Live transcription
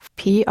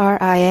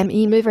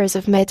PRIME movers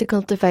of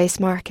medical device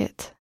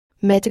market.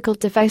 Medical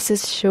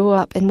devices show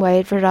up in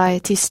wide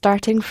variety,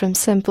 starting from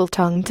simple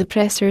tongue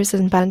depressors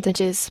and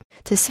bandages,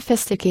 to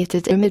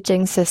sophisticated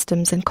imaging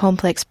systems and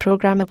complex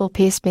programmable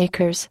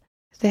pacemakers.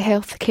 The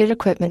healthcare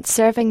equipment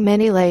serving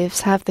many lives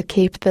have the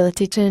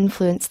capability to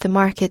influence the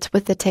market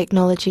with the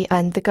technology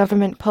and the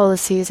government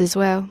policies as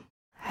well.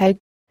 How?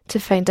 To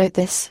find out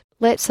this,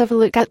 let's have a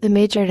look at the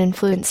major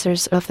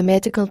influencers of the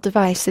medical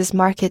devices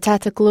market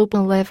at a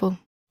global level.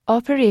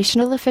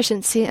 Operational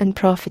efficiency and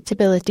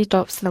profitability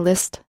tops the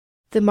list.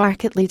 The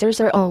market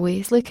leaders are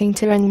always looking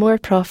to earn more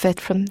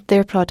profit from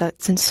their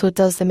products, and so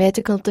does the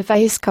medical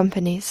device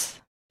companies.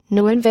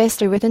 No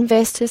investor would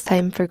invest his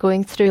time for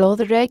going through all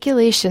the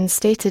regulations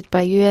stated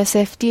by US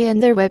FDA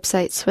and their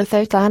websites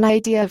without an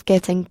idea of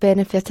getting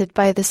benefited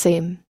by the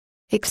same.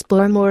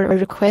 Explore more or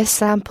request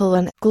sample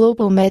on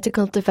Global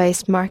Medical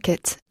Device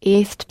Market,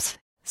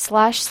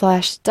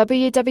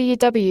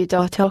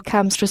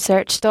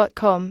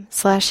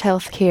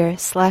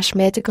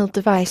 www.occamsresearch.com/healthcare/medical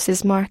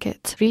devices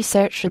market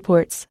research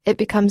reports. It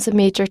becomes a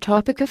major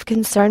topic of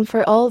concern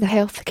for all the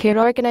healthcare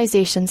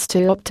organizations to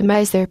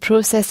optimize their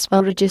process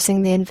while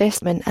reducing the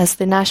investment, as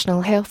the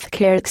national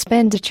healthcare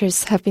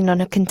expenditures have been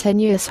on a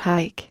continuous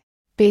hike.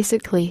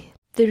 Basically,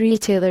 the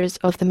retailers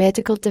of the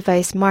medical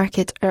device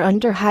market are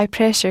under high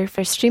pressure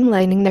for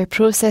streamlining their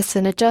process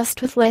and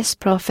adjust with less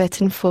profit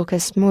and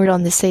focus more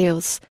on the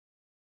sales.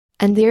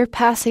 And they're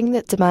passing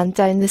that demand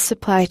down the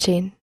supply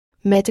chain.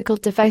 Medical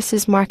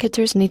devices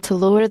marketers need to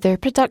lower their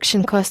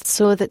production costs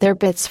so that their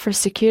bids for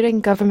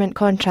securing government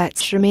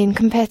contracts remain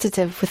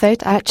competitive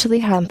without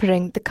actually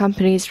hampering the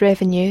company's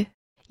revenue.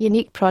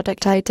 Unique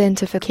Product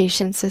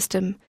Identification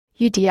System,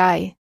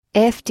 UDI.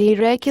 FDA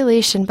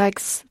regulation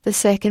bags the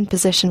second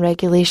position.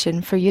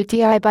 Regulation for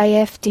UDI by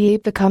FDA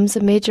becomes a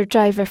major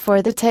driver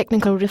for the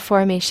technical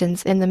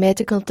reformations in the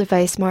medical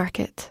device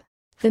market.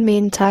 The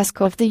main task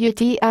of the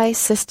UDI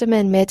system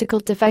in medical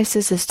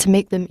devices is to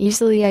make them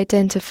easily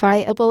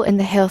identifiable in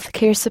the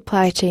healthcare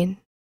supply chain.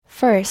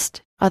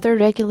 First, other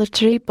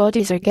regulatory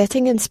bodies are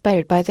getting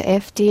inspired by the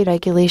FDA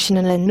regulation,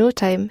 and in no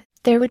time,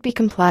 there would be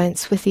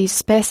compliance with these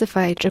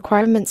specified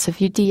requirements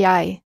of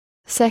UDI.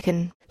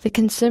 Second, the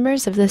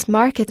consumers of this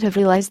market have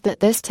realized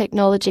that this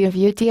technology of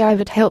UDI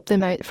would help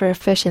them out for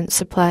efficient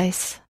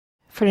supplies.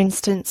 For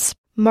instance,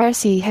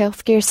 Mercy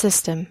Healthcare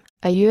System,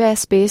 a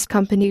US-based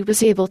company,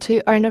 was able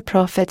to earn a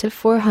profit of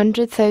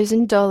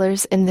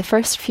 $400,000 in the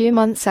first few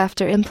months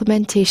after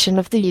implementation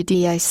of the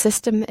UDI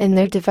system in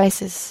their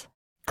devices.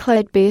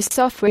 Cloud-based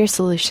software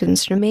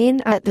solutions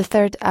remain at the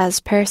third, as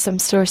per some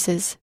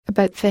sources.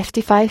 About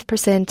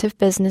 55% of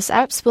business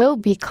apps will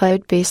be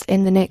cloud-based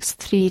in the next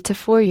 3 to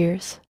 4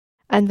 years.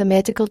 And the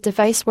medical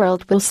device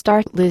world will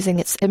start losing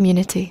its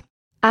immunity.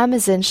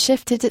 Amazon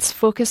shifted its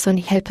focus on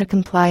HIPAA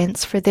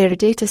compliance for their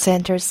data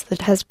centers.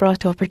 That has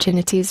brought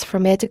opportunities for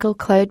medical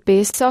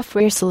cloud-based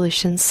software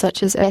solutions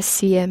such as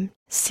SCM,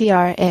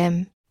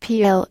 CRM,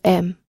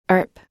 PLM,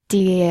 ERP,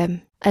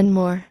 DAM, and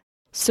more.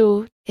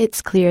 So,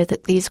 it's clear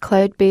that these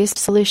cloud-based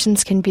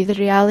solutions can be the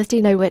reality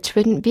now, which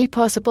wouldn't be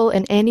possible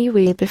in any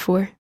way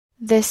before.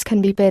 This can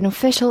be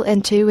beneficial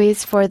in two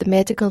ways for the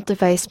medical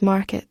device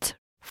market.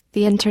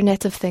 The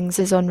Internet of Things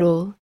is on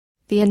roll.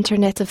 The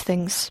Internet of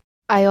Things,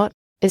 IoT,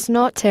 is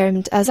not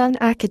termed as an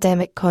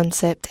academic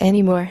concept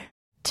anymore.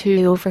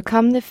 To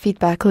overcome the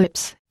feedback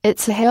loops,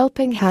 it's a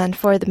helping hand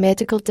for the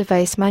medical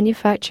device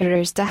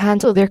manufacturers to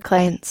handle their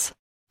clients.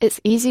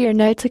 It's easier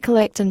now to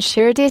collect and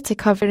share data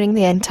covering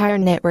the entire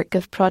network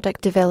of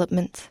product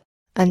development.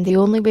 And the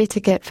only way to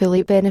get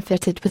fully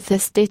benefited with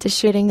this data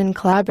sharing and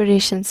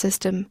collaboration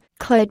system,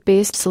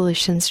 cloud-based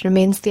solutions,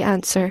 remains the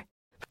answer.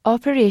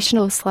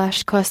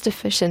 Operational/cost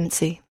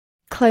efficiency.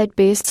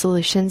 Cloud-based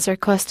solutions are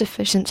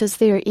cost-efficient as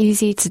they are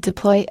easy to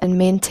deploy and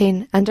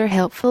maintain, and are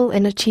helpful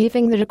in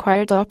achieving the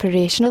required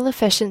operational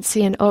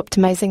efficiency and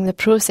optimizing the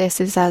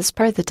processes as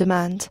per the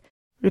demand.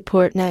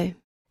 Report now.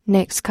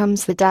 Next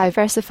comes the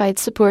diversified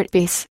support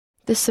base.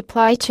 The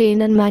supply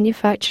chain and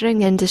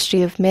manufacturing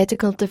industry of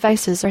medical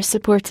devices are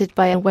supported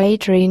by a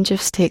wide range of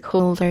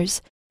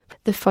stakeholders.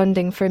 The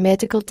funding for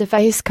medical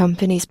device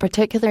companies,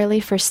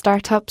 particularly for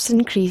startups,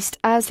 increased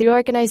as the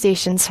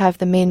organizations have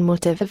the main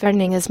motive of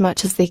earning as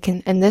much as they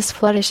can in this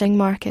flourishing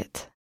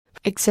market.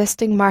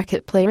 Existing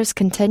market players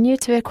continue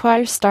to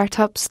acquire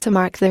startups to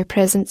mark their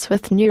presence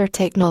with newer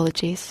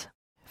technologies.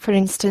 For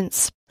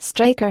instance,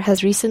 Stryker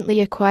has recently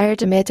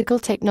acquired a medical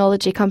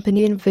technology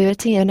company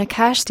Invuity in a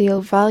cash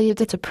deal valued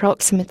at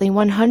approximately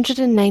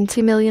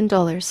 $190 million.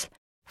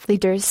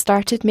 Leaders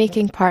started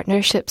making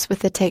partnerships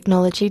with the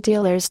technology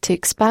dealers to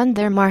expand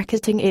their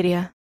marketing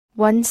area.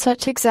 One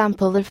such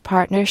example of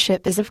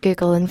partnership is of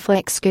Google and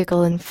Flex.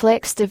 Google and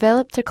Flex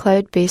developed a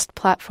cloud-based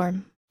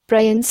platform,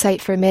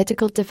 BrainSight, for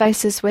medical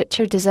devices, which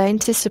are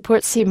designed to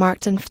support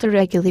CE-marked and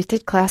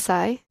FDA-regulated Class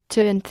I,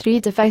 II and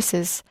III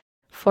devices.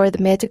 For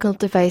the medical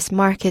device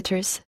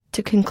marketers,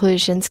 two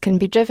conclusions can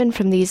be driven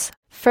from these.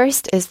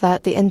 First is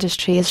that the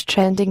industry is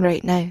trending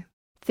right now.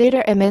 There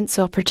are immense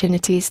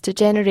opportunities to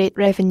generate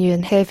revenue,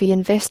 and heavy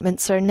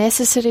investments are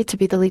necessary to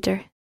be the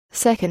leader.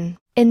 Second,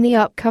 In the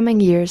upcoming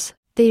years,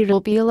 there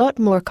will be a lot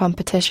more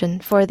competition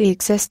for the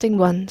existing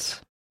ones.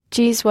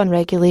 GS1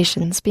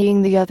 regulations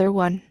being the other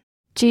one.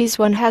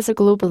 GS1 has a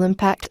global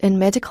impact in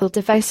medical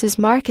devices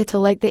market,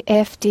 like the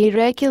FDA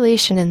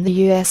regulation in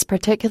the US.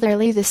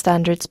 Particularly the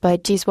standards by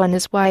GS1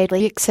 is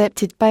widely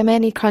accepted by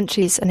many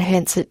countries, and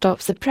hence it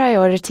tops the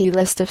priority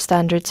list of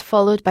standards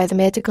followed by the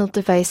medical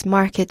device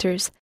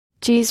marketers.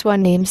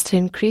 GS1 aims to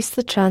increase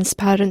the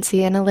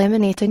transparency and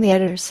eliminating the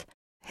errors.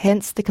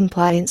 Hence the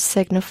compliance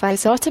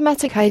signifies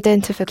automatic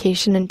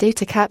identification and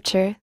data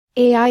capture,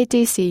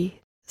 AIDC,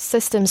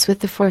 systems with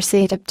the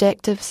foresaid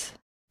objectives.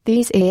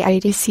 These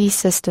AIDC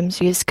systems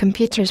use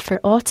computers for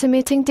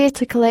automating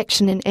data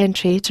collection and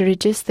entry to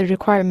reduce the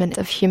requirement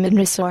of human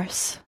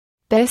resource.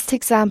 Best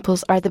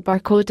examples are the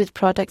barcoded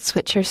products,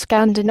 which are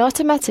scanned and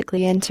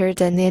automatically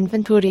entered in the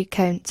inventory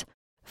count.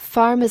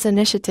 Pharma's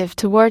initiative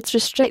towards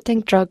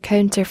restricting drug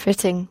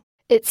counterfeiting.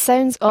 It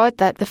sounds odd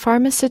that the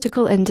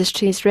pharmaceutical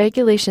industry's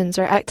regulations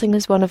are acting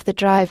as one of the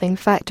driving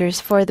factors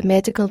for the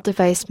medical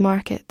device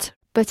market,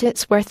 but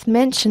it's worth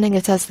mentioning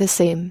it as the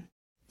same.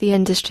 The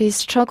industry's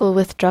struggle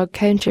with drug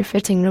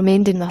counterfeiting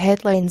remained in the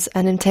headlines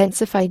and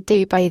intensified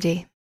day by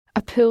day.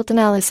 A pooled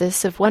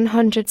analysis of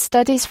 100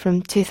 studies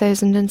from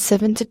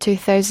 2007 to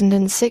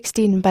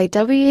 2016 by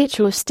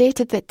WHO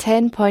stated that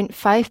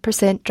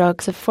 10.5%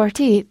 drugs of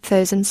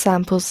 48,000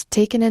 samples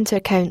taken into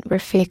account were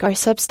fake or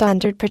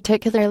substandard,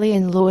 particularly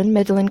in low and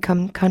middle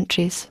income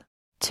countries.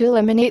 To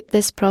eliminate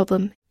this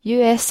problem,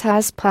 US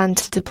has planned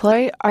to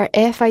deploy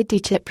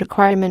RFID chip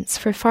requirements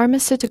for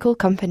pharmaceutical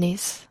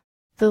companies.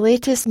 The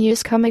latest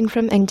news coming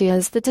from India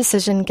is the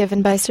decision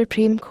given by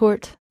Supreme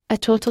Court. A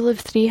total of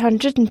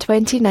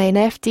 329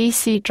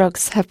 FDC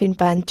drugs have been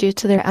banned due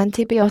to their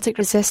antibiotic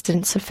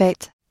resistance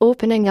effect,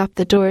 opening up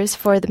the doors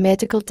for the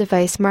medical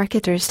device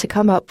marketers to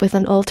come up with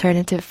an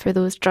alternative for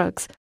those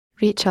drugs.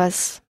 Reach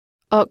us.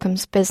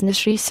 Occam's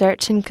Business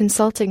Research and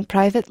Consulting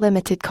Private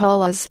Limited.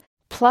 Call us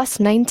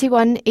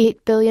 +91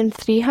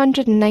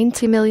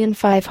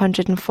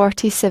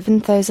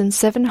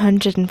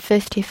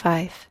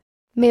 8,390,547,755.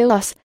 Mail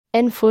us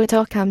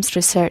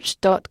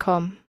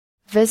info@occamsresearch.com.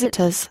 Visit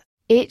us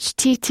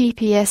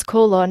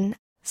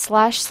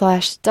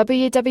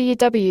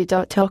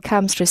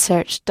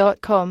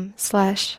https://www.occamsresearch.com/